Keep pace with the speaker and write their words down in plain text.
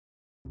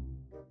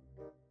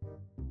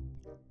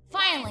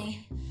Finally,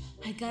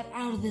 I got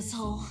out of this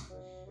hole.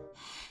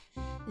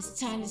 It's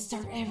time to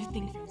start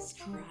everything from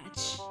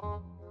scratch.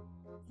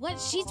 What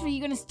sheets were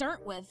you gonna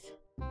start with?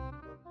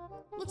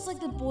 Looks like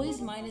the boy's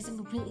mind isn't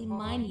completely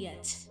mine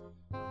yet,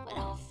 but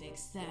I'll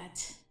fix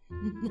that.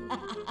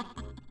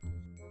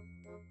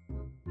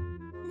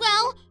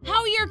 Well, how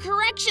are your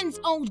corrections,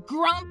 old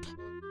grump?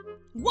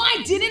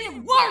 Why didn't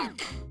it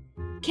work?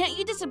 Can't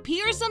you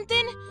disappear or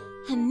something?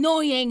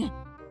 Annoying.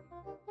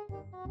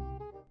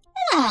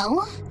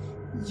 Well,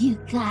 you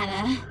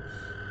gotta.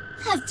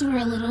 That's for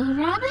a little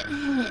rabbit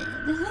head.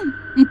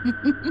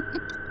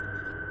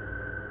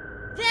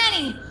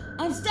 Vanny,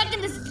 I'm stuck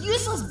in this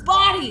useless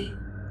body.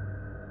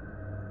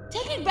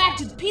 Take me back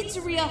to the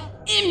pizzeria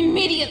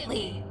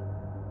immediately.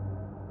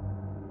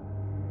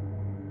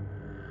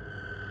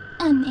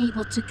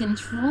 Unable to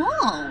control.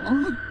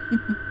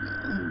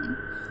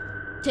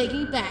 Take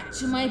me back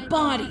to my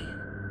body.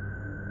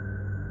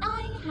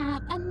 I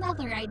have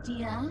another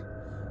idea.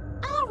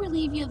 I'll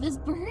relieve you of this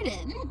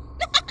burden.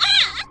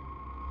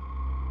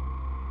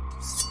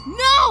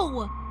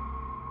 No!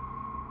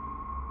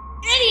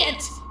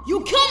 Idiot!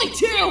 You'll kill me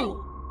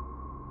too!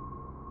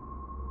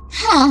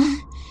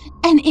 Huh.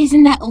 And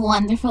isn't that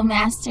wonderful,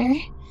 Master?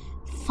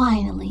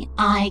 Finally,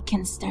 I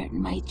can start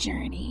my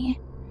journey.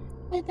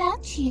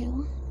 Without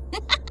you.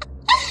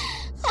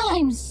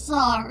 I'm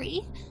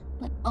sorry,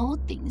 but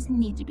old things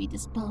need to be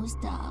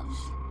disposed of.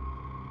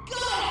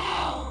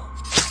 Go!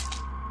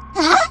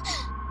 Huh?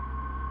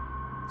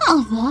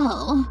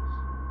 Although,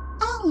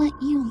 I'll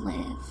let you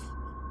live.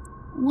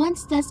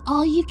 Once that's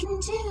all you can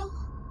do.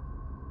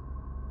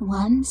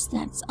 Once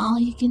that's all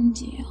you can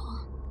do.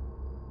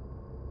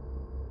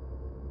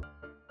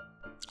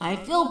 I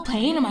feel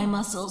pain in my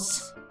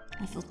muscles.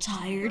 I feel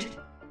tired.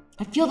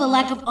 I feel the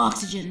lack of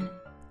oxygen.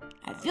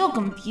 I feel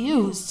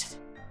confused.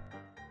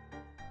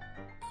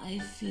 I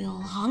feel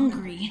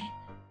hungry.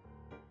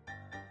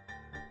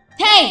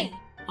 Hey!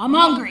 I'm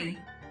hungry!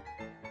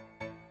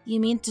 You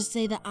mean to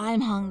say that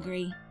I'm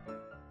hungry?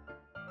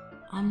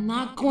 I'm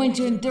not going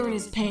to endure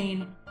this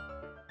pain.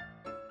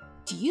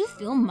 Do you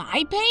feel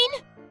my pain?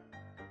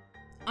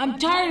 I'm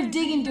tired of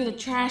digging through the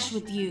trash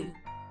with you.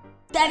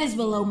 That is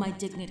below my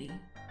dignity.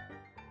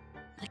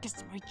 Like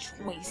it's my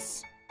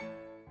choice.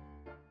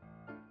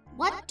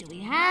 What do we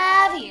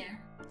have here?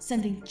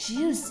 Something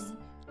juicy,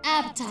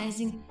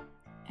 appetizing,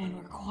 and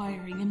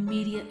requiring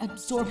immediate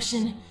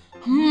absorption.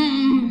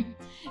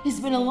 It's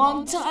been a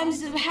long time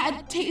since I've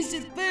had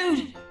tasted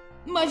food.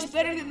 Much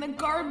better than the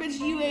garbage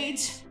you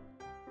ate.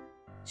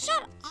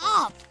 Shut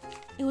up!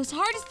 It was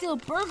hard to steal a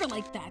burger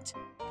like that.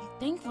 Be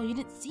thankful you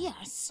didn't see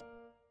us.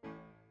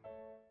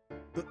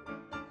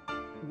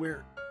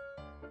 Where?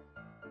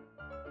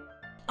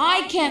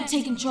 I can't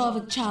take control of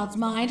a child's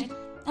mind.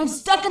 I'm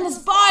stuck in this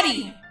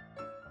body!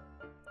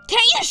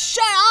 Can't you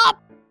shut up?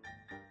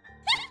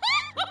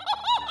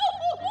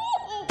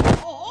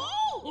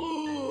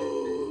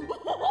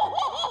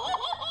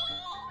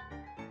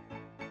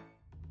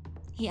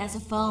 He has a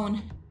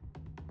phone.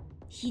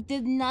 He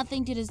did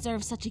nothing to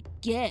deserve such a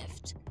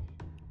gift.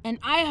 And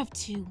I have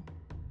to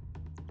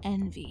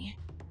envy.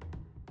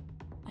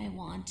 I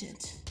want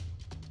it.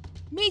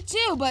 Me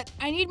too, but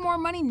I need more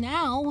money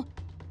now.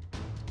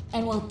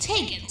 And we'll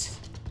take it.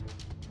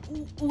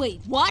 Wait,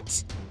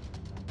 what?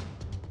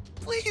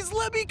 Please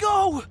let me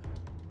go!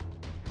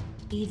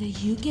 Either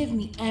you give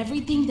me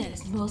everything that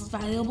is most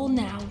valuable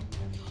now,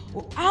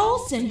 or I'll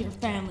send your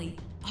family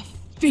a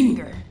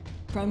finger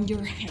from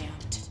your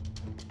hand.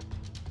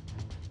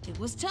 It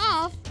was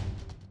tough,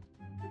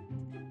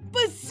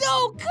 but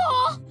so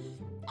cool!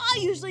 I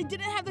usually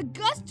didn't have the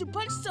guts to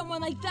punch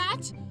someone like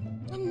that.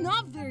 I'm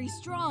not very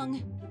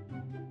strong.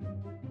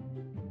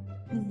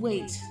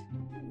 Wait,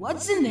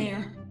 what's in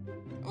there?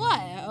 What,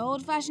 an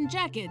old-fashioned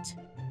jacket?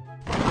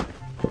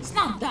 It's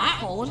not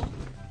that old.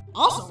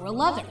 Also real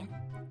leather.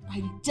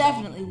 I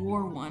definitely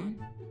wore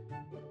one.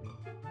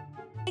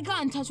 I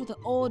got in touch with an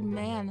old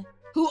man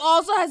who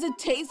also has a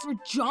taste for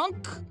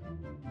junk.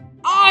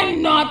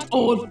 I'm not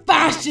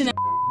old-fashioned.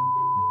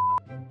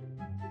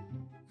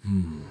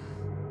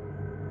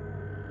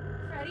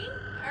 Freddy,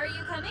 are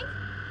you coming?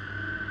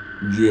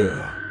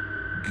 Yeah.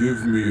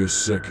 Give me a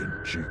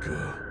second,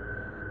 Chica.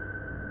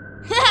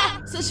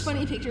 Such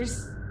funny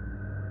pictures.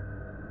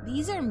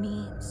 These are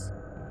memes.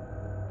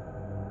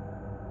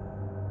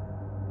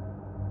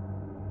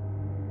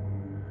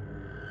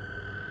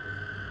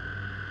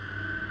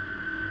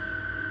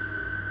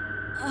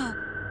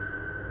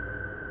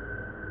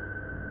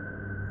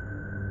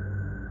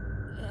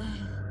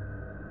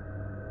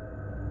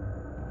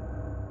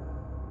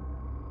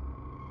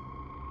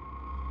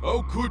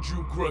 How could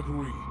you,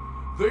 Gregory?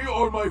 They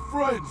are my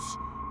friends.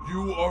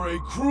 You are a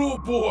cruel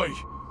boy.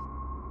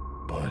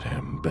 Put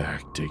him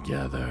back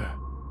together.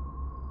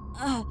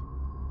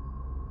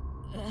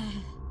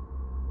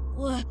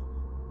 What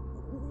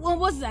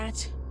was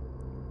that?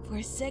 For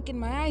a second,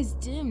 my eyes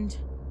dimmed.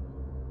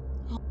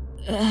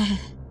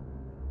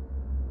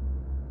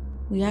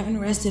 We haven't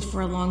rested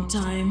for a long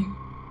time.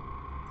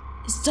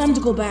 It's time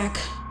to go back.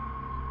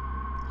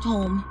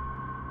 Home.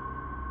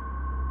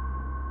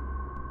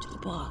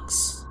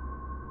 box.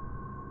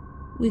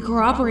 We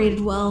cooperated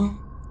well,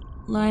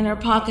 lined our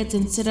pockets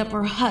and set up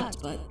our hut,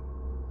 but...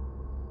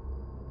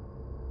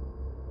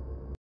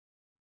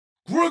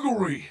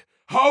 Gregory!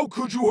 How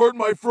could you hurt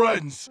my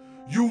friends?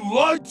 You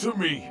lied to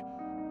me!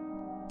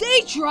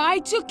 They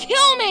tried to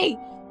kill me!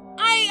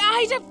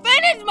 I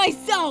defended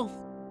myself!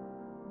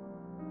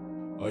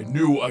 I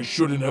knew I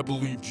shouldn't have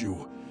believed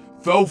you.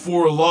 Fell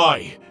for a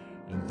lie.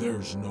 And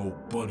there's no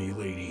bunny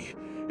lady.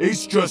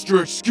 It's just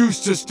your excuse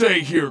to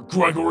stay here,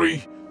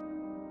 Gregory.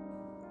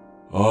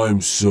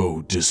 I'm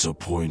so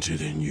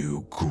disappointed in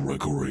you,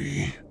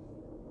 Gregory.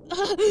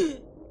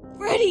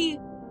 Freddy!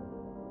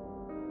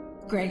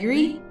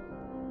 Gregory?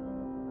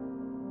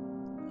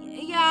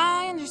 Yeah,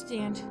 I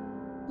understand.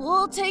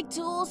 We'll take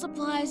tools,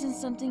 supplies, and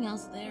something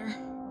else there.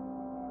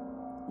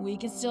 We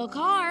can steal a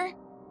car.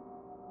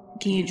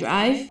 Can you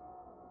drive?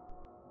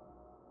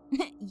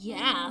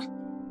 Yeah.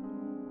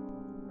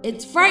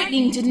 It's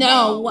frightening to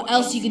know what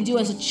else you can do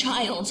as a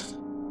child.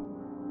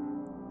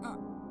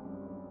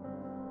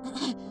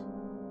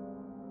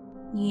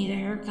 Need a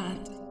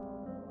haircut.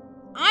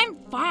 I'm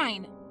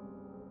fine.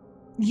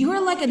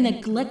 You're like a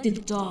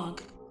neglected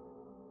dog.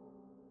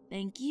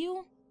 Thank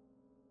you.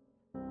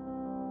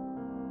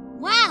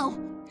 Wow,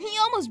 he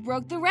almost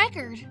broke the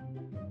record.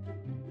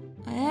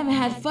 I haven't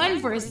had fun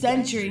for a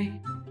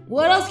century.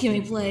 What else can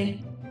we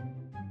play?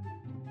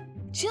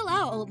 Chill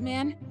out, old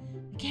man.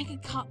 We can't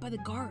get caught by the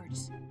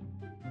guards.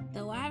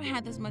 Though I haven't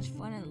had this much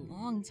fun in a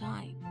long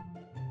time.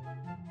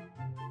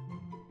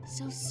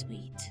 So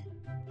sweet.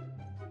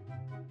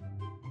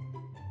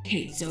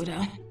 Hate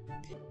soda.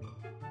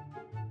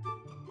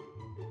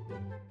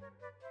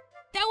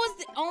 That was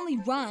the only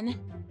run.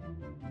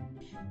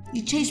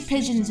 You chased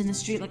pigeons in the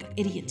street like an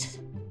idiot.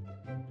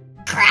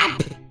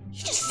 Crap!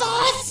 You just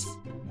saw us!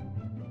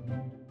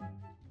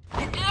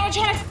 An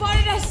animatronic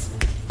spotted us!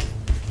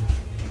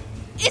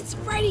 It's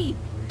Freddy!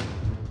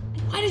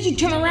 Why did you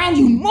turn around,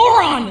 you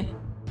moron?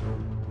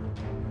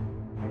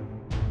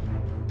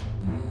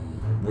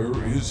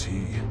 Where is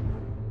he?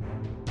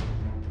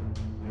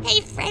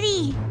 Hey,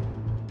 Freddy!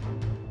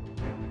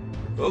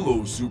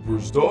 Hello,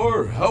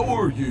 superstar. How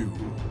are you?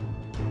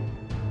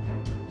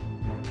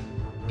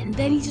 And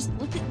then he just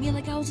looked at me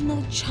like I was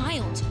another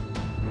child.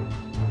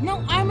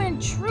 No, I'm an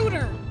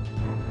intruder.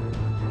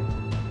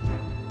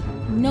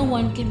 No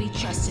one can be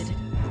trusted,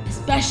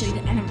 especially the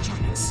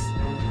animatronics.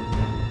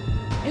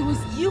 It was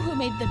you who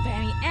made the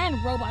Vanny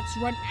and robots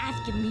run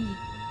after me.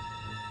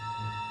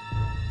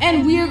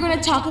 And we are going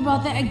to talk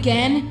about that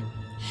again?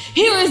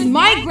 Here is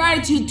my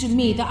gratitude to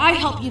me that I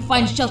helped you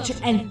find shelter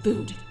and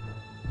food.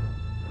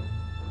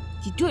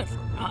 You do it for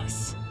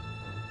us.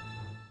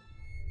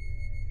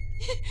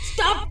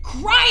 Stop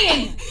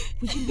crying!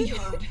 We can be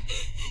heard.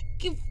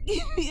 Give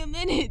me a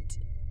minute.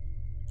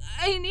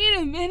 I need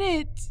a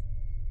minute.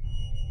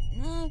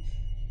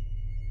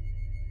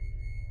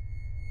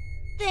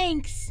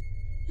 Thanks.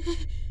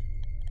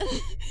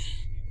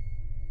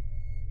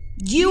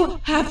 You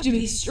have to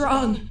be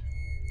strong.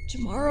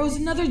 Tomorrow's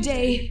another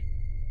day.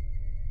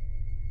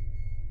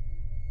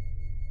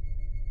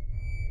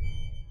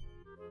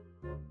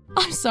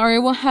 I'm sorry I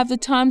won't have the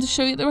time to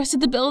show you the rest of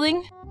the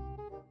building.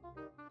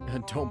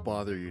 And don't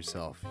bother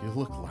yourself. You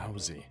look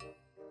lousy.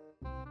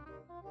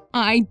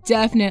 I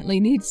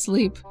definitely need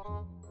sleep.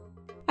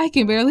 I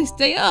can barely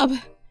stay up.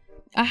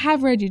 I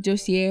have read your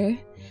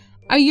dossier.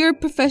 Are you a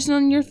professional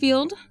in your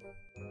field?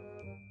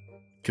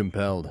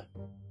 Compelled.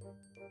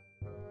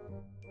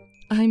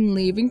 I'm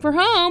leaving for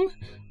home.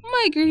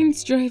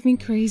 Migraines drive me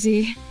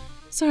crazy.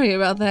 Sorry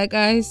about that,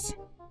 guys.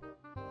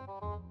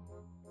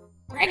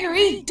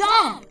 Gregory,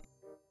 dump!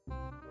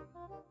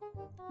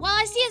 Well,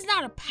 I see it's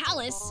not a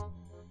palace.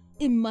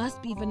 It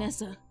must be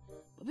Venessa,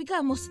 but we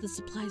got most of the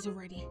supplies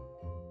already.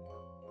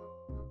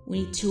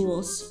 We need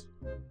tools.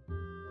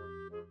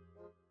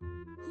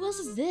 Who else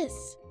is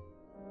this?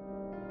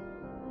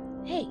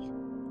 Hey,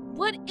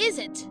 what is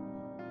it?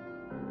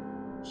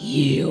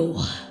 You.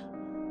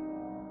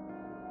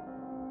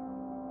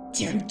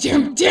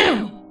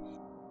 Damn!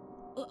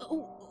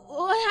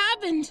 What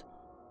happened?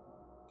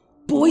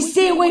 Boys,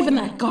 stay away from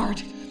that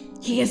guard.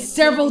 He is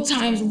several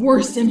times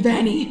worse than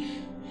Vanny.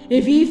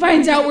 If he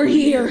finds out we're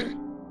here,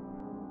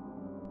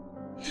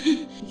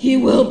 he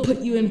will put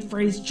you in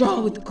Freddy's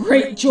jaw with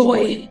great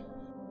joy.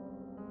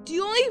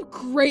 Do only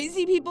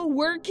crazy people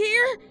work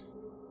here?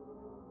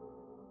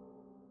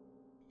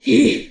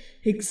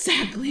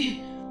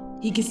 Exactly.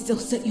 He can still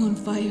set you on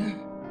fire.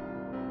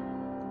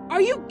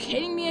 Are you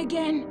kidding me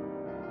again?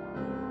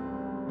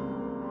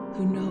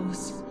 Who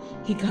knows?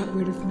 He got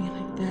rid of me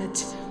like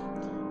that.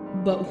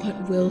 But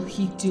what will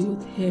he do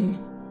with him?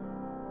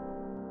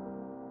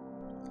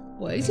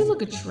 Why does he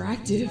look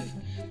attractive?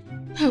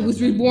 I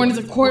was reborn as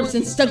a corpse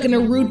and stuck in a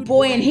rude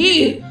boy, and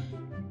he...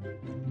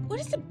 What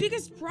is the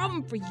biggest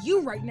problem for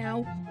you right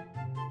now?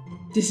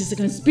 This is a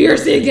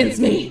conspiracy against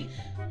me!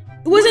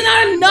 Was it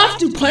not enough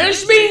to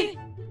punish me?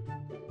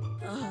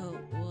 Oh,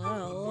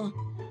 well...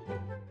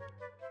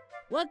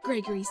 What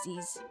Gregory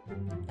sees.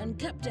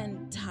 Unkept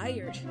and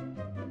tired.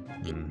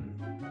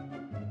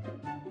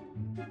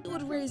 It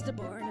would raise the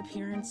bar in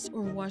appearance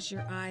or wash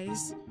your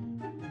eyes.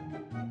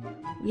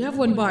 We have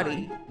one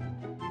body.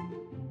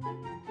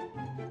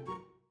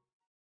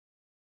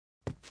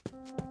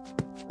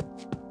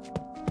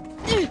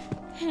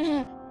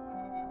 You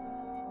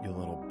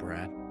little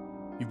brat.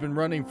 You've been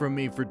running from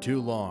me for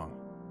too long.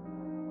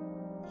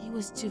 He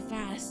was too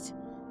fast.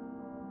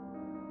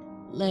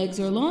 Legs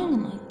are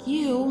long like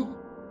you.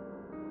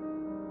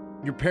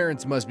 Your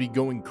parents must be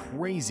going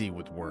crazy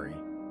with worry.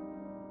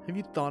 Have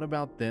you thought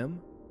about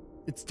them?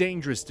 It's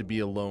dangerous to be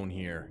alone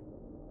here.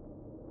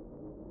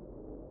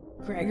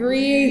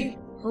 Gregory,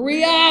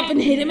 hurry up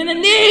and hit him in the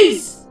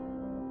knees!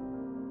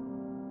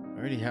 I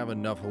already have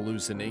enough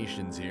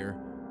hallucinations here.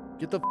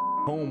 Get the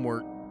home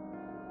or...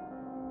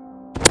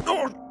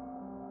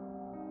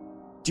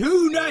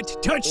 Do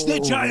not touch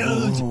the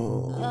child!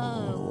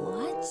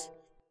 What?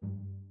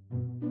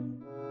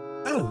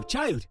 Oh,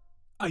 child,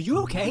 are you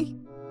okay?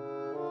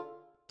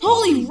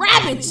 Holy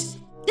rabbits!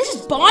 This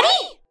is Bonnie?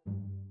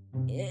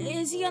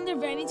 Is he under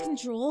Vanny's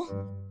control?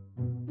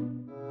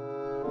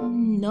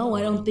 No,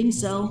 I don't think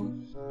so.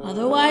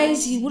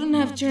 Otherwise, he wouldn't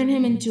have turned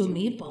him into a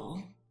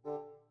meatball.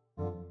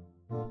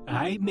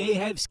 I may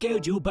have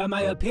scared you by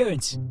my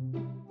appearance,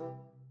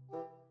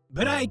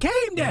 but I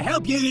came to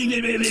help you.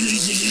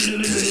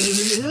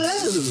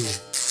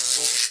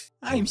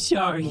 I'm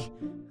sorry.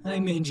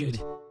 I'm injured.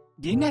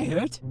 Didn't I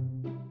hurt?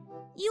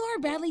 You are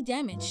badly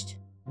damaged.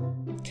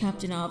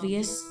 Captain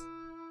Obvious.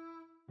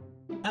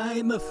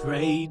 I'm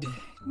afraid.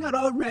 Not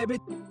all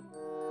rabbit.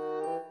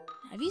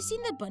 Have you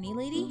seen the bunny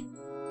lady?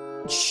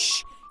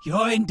 Shh!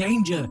 You're in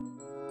danger.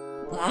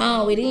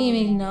 Wow, we didn't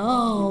even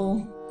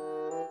know.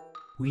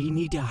 We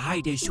need to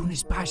hide as soon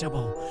as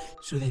possible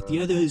so that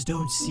the others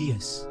don't see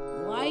us.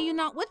 Why are you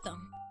not with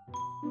them?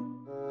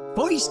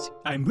 First,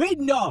 I'm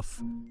written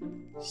off.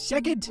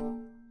 Second,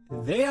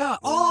 they are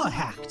all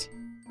hacked.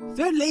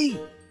 Thirdly,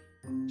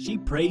 she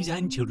preys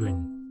on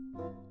children.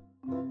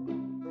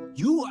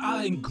 You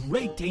are in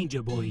great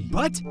danger, boy,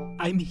 but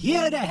I'm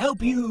here to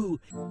help you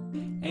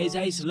as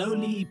I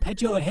slowly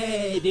pet your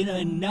head in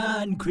a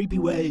non-creepy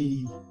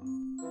way.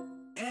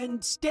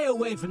 And stay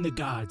away from the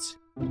guards.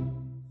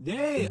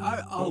 They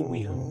are all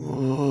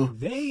weird.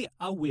 They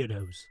are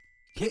weirdos.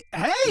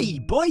 Hey,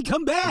 boy,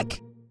 come back!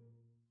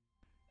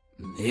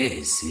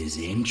 This is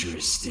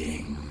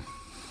interesting.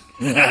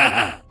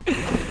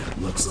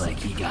 Looks like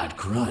he got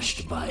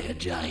crushed by a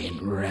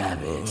giant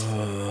rabbit.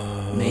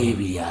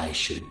 Maybe I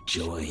should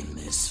join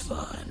this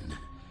fun.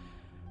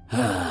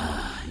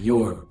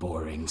 You're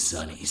boring,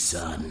 Sunny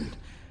Son.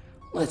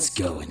 Let's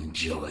go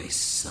enjoy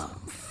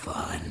some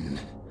fun.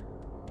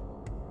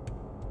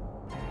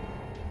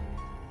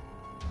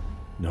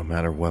 No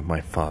matter what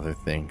my father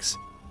thinks,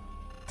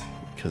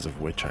 because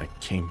of which I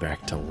came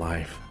back to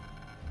life,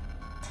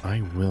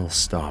 I will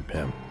stop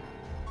him.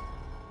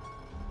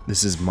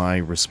 This is my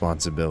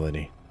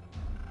responsibility.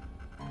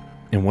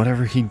 And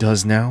whatever he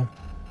does now,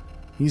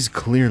 he's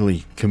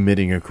clearly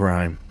committing a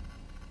crime.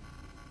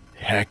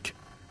 Heck.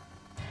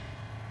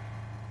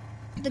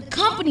 The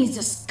company's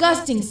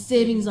disgusting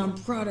savings on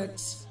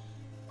products.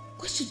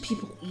 What should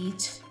people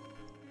eat?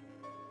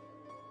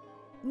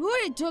 We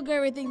already took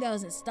everything that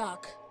was in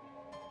stock.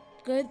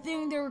 Good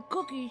thing there were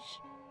cookies.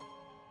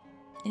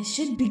 It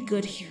should be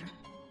good here.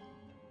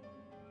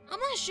 I'm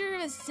not sure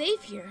if it's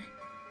safe here.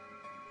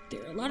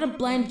 There are a lot of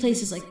blind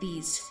places like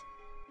these.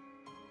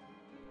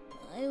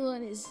 I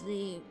want to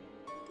sleep.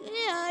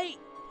 Yeah.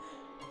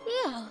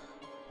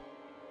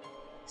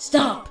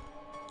 Stop!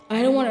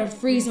 I don't want to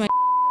freeze my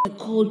in the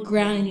cold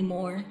ground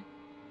anymore.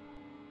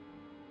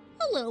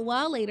 A little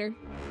while later.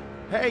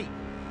 Hey,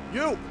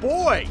 you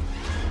boy!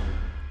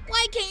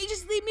 Why can't you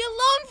just leave me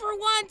alone for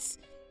once?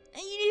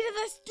 And you needed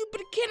that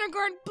stupid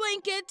kindergarten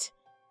blanket.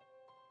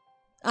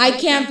 I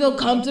can't feel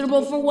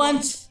comfortable for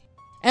once.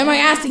 Am I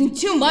asking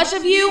too much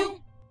of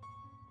you?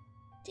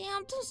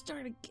 Damn, don't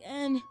start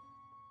again.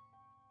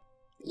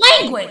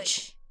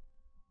 Language!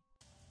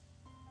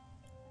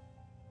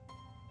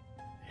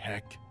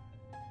 Heck.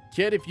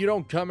 Kid, if you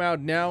don't come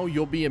out now,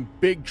 you'll be in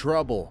big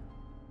trouble.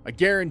 I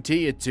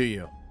guarantee it to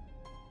you.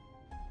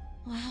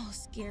 Wow,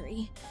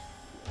 scary.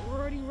 We're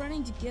already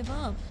running to give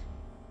up.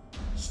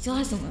 He still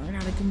hasn't learned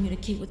how to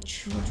communicate with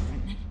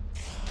children.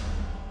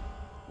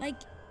 Like,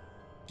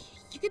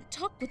 you can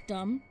talk with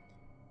them.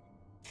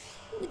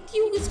 With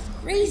you, it's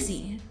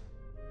crazy.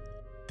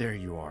 There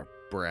you are,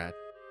 brat.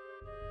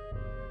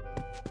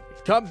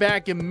 Come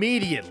back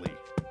immediately,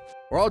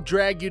 or I'll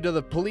drag you to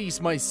the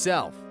police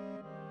myself.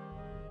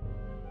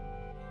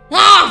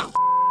 Ah! F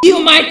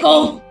you,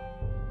 Michael!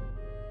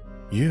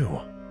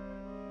 You?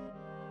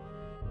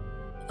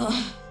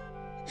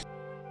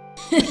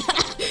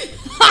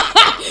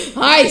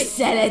 I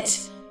said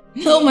it!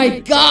 Oh my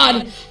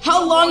god!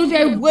 How long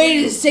have I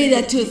waited to say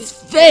that to his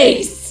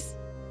face?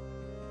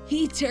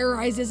 He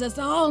terrorizes us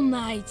all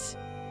night.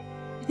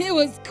 It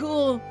was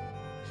cool.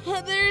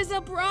 There's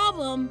a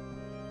problem.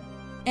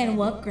 And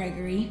what,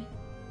 Gregory?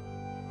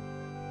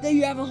 That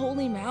you have a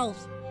holy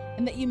mouth,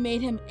 and that you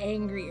made him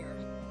angrier.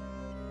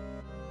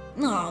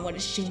 Aw, what a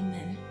shame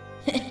then.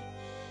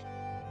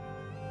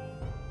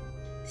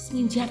 just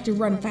means you have to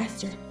run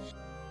faster.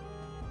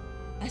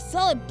 A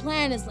solid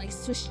plan is like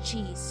Swiss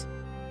cheese.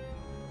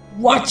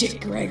 Watch it,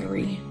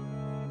 Gregory.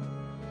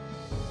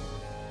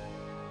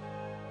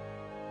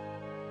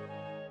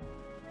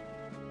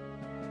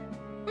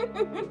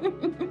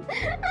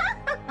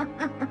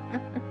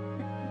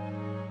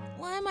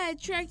 Why am I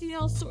attracting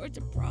all sorts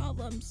of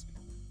problems?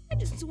 I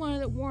just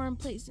wanted a warm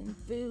place and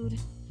food.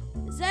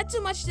 Is that too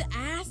much to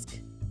ask?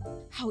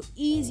 How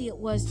easy it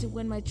was to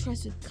win my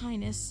trust with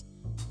kindness,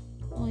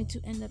 only to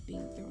end up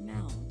being thrown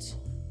out.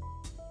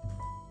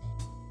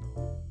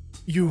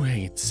 You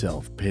hate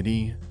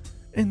self-pity,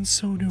 and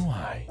so do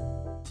I.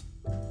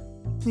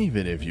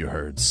 Even if you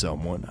hurt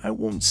someone, I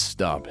won't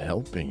stop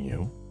helping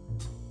you.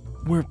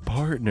 We're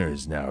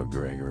partners now,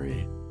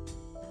 Gregory.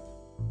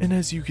 And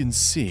as you can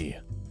see,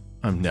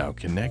 I'm now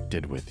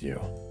connected with you.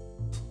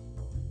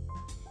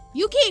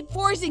 You keep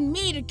forcing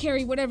me to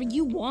carry whatever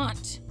you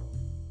want.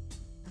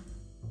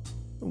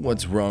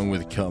 What's wrong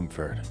with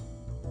comfort?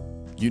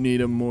 You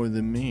need him more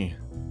than me.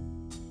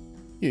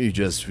 You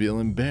just feel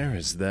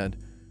embarrassed that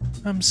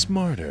I'm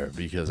smarter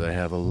because I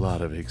have a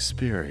lot of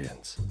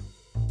experience.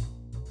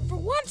 For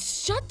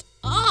once, shut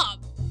up!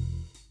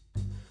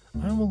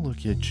 I will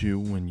look at you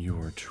when you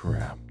are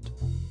trapped.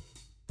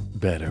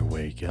 Better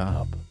wake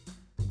up.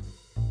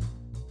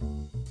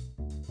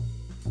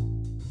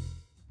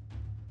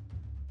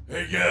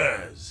 Hey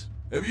guys,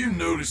 have you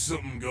noticed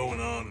something going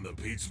on in the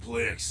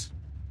Pizzaplex?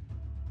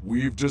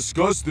 We've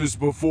discussed this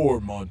before,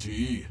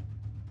 Monty.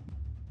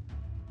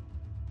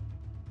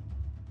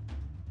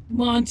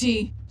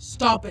 Monty,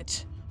 stop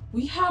it.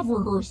 We have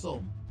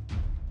rehearsal.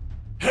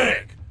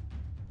 Heck!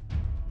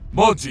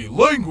 Monty,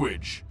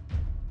 language!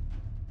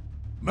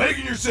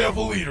 Making yourself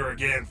a leader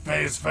again,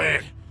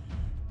 fat.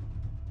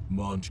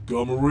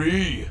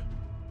 Montgomery!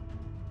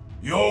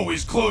 You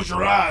always close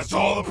your eyes to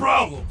all the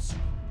problems.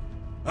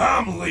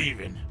 I'm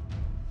leaving.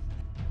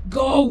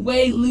 Go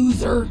away,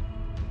 loser!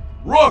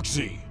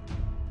 Roxy!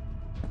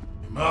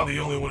 Am I the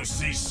only one who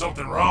sees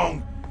something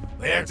wrong?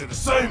 They acted the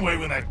same way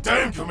when that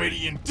damn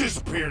comedian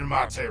disappeared in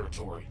my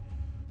territory.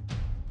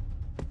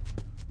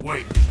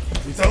 Wait,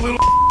 it's that little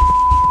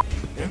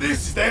and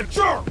this is that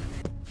jerk!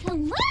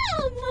 Hello,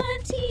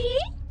 Monty!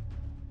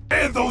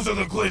 And those are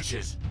the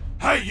glitches.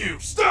 Hey you,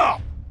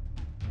 stop!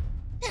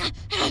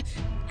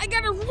 I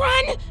gotta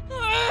run!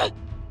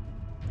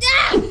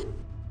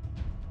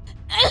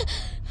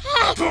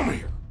 Come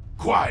here!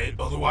 Quiet,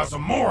 otherwise a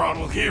moron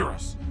will hear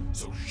us.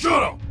 So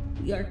shut up!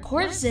 We are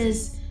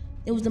corpses.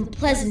 It was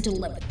unpleasant to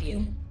live with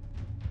you.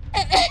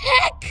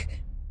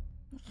 Heck!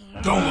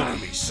 Don't look at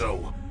me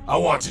so. I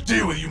want to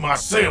deal with you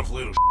myself,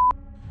 little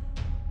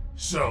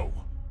So,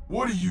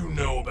 what do you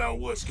know about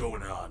what's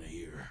going on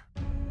here?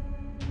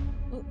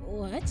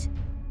 What?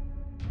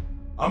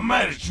 I'm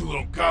mad at you,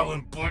 little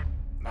goblin butt,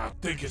 and I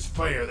think it's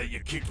fair that you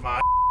kicked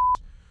my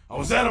I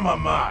was out of my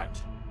mind.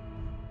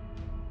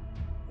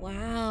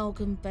 Wow,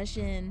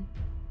 confession.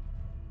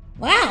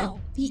 Wow,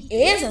 he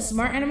is a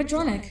smart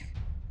animatronic.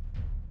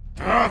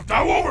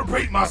 I won't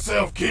repeat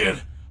myself,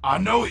 kid. I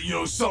know that you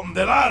know something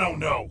that I don't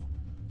know.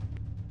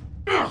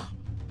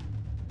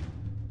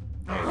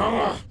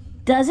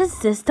 Does his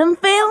system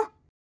fail?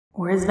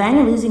 Or is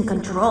Vanny losing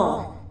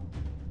control?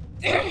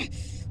 Huh?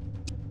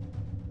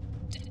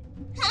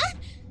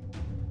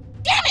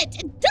 Damn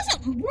it! It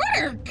doesn't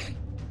work!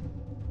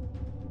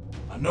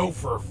 I know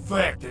for a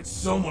fact that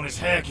someone is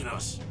hacking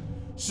us.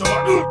 So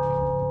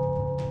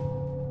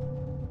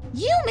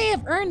You may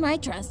have earned my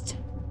trust.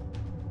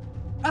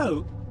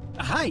 Oh,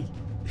 hi.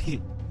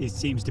 It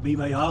seems to be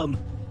my arm.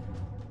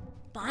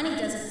 Bonnie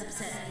doesn't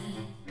upset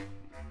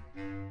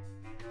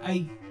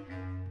me.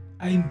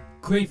 I'm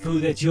grateful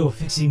that you're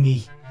fixing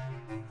me.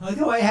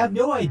 Although I have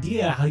no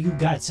idea how you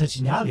got such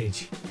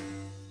knowledge.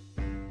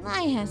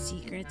 I have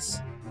secrets.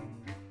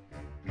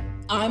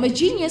 I'm a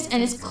genius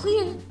and it's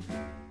clear.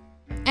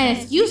 And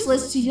it's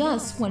useless to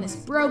us when it's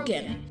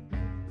broken.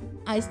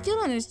 I still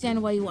don't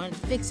understand why you wanted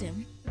to fix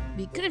him.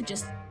 We could have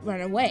just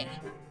run away.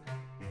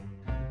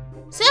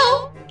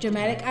 So,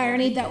 dramatic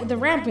irony that the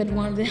rampant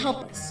wanted to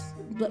help us,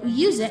 but we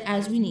use it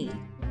as we need.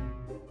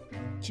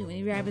 Too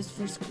many rabbits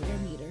per square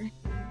meter.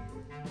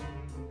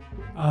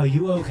 Are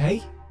you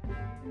okay?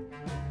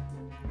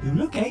 You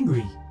look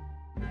angry.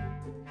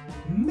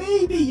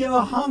 Maybe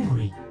you're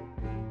hungry.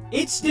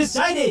 It's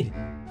decided!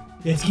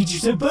 Let's get you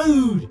some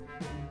food!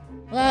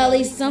 Well, at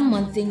least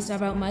someone thinks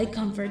about my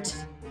comfort.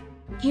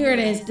 Here it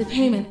is, the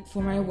payment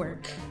for my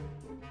work.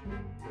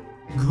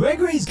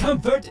 Gregory's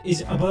comfort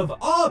is above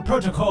all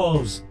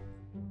protocols!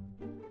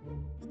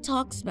 He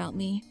talks about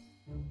me.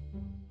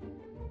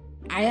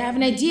 I have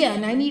an idea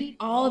and I need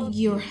all of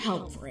your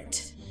help for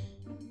it.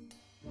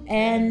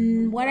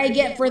 And what I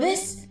get for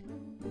this?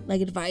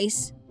 Like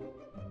advice?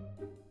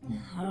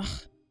 Ugh.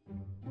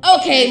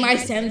 Okay, my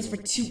sentence for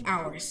 2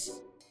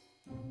 hours.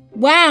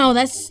 Wow,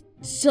 that's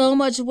so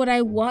much what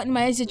I want in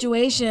my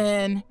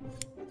situation.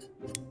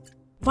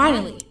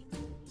 Finally,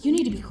 you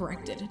need to be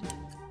corrected.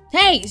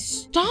 Hey,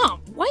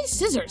 stop! Why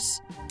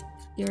scissors?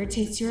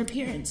 Irritates your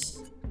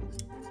appearance.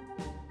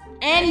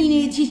 And you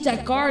need to teach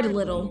that guard a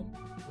little.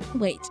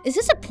 Wait, is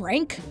this a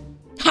prank?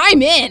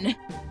 I'm in!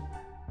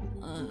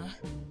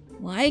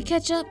 Why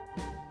ketchup?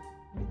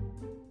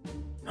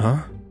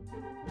 Huh?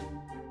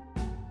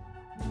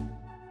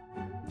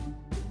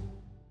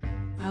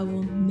 I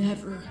will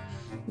never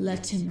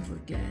let him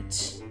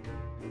forget.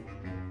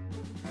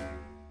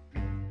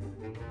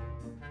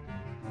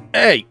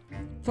 Hey!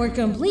 For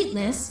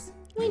completeness,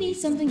 we need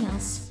something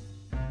else.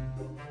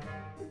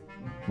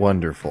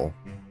 Wonderful.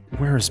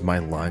 Where's my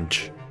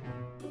lunch?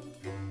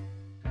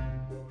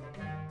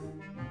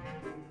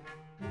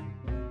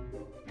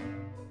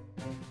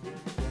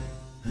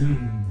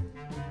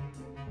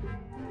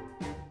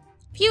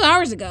 A few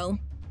hours ago.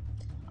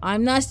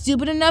 I'm not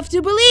stupid enough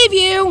to believe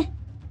you!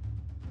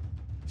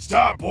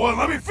 Stop, boy,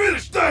 let me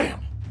finish, damn!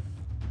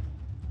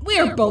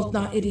 We're both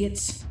not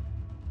idiots.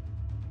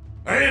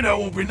 And I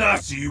won't be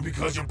nice to you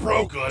because you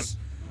broke us.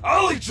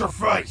 I'll eat your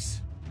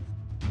face!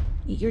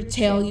 Eat your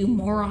tail, you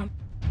moron.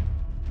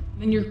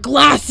 And your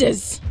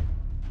glasses!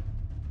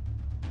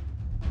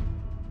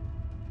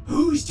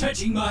 Who's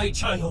touching my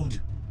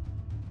child?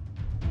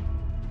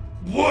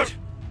 What?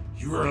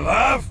 You're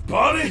alive,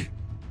 Bonnie?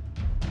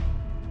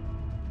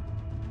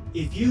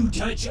 If you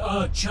touch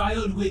a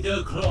child with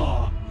a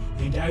claw,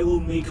 and I will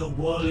make a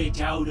wallet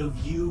out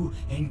of you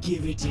and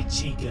give it to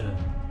Chica.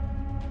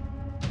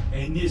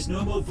 And there's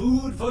no more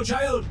food for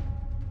child.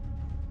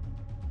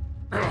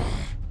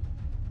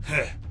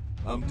 Heh,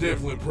 I'm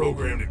definitely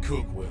programmed to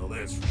cook well,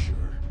 that's for sure.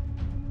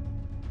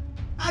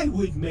 I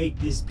would make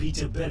this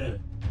pizza better.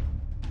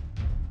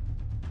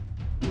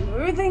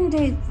 Everything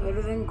tastes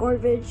better than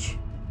garbage.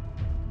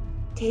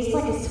 Tastes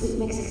like a sweet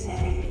mix of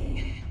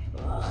everything.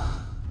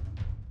 Ugh.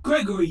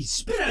 Gregory,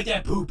 spit out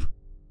that poop.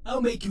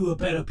 I'll make you a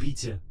better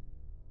pizza.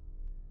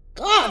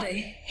 God, I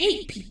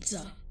hate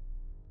pizza.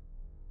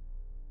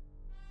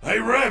 Hey,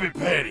 Rabbit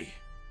Patty!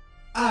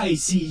 I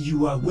see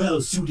you are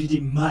well suited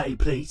in my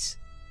place.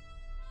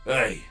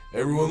 Hey,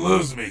 everyone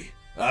loves me.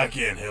 I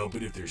can't help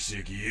it if they're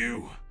sick of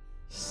you.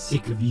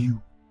 Sick of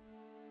you.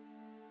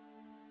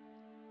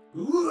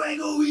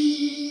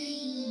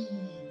 Gregory!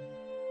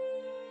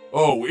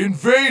 Oh, in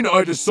vain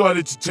I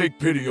decided to take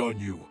pity on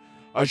you.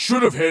 I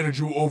should have handed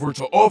you over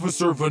to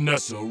Officer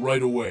Venessa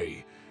right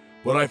away.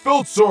 But I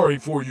felt sorry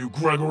for you,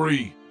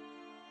 Gregory.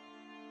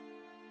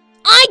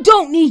 I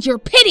don't need your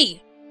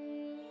pity!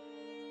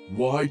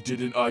 Why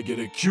didn't I get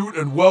a cute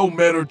and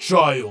well-mannered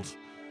child?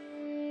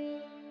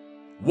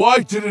 Why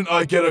didn't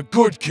I get a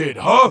good kid,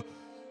 huh?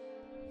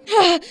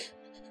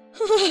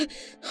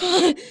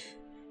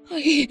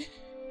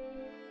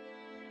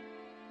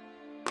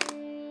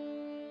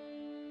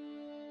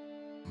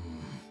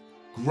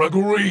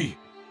 Gregory!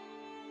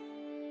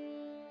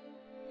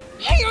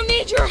 I don't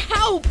need your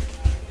help!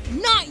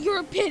 Not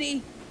your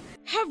pity!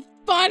 Have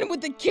fun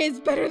with the kids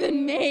better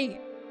than me!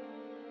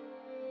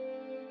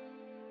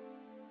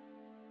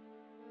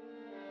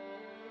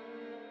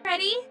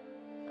 Freddy?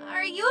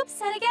 Are you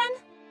upset again?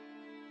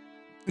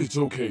 It's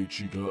okay,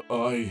 Chica.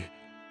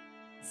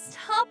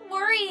 Stop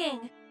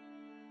worrying.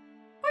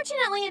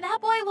 Fortunately, that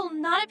boy will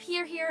not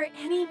appear here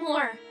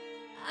anymore.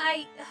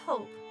 I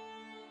hope.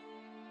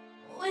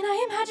 When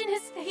I imagine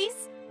his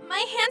face, my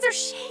hands are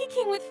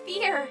shaking with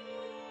fear.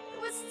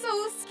 It was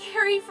so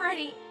scary,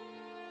 Freddy.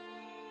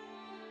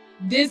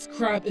 This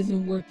crap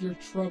isn't worth your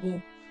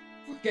trouble.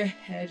 Look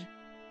ahead.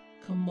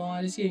 Come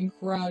on, it's getting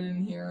crowded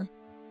in here.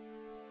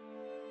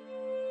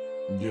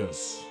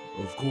 Yes,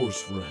 of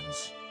course,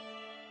 friends.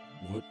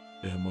 What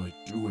am I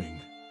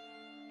doing?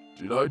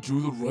 Did I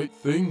do the right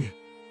thing?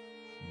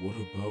 What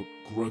about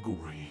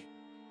Gregory?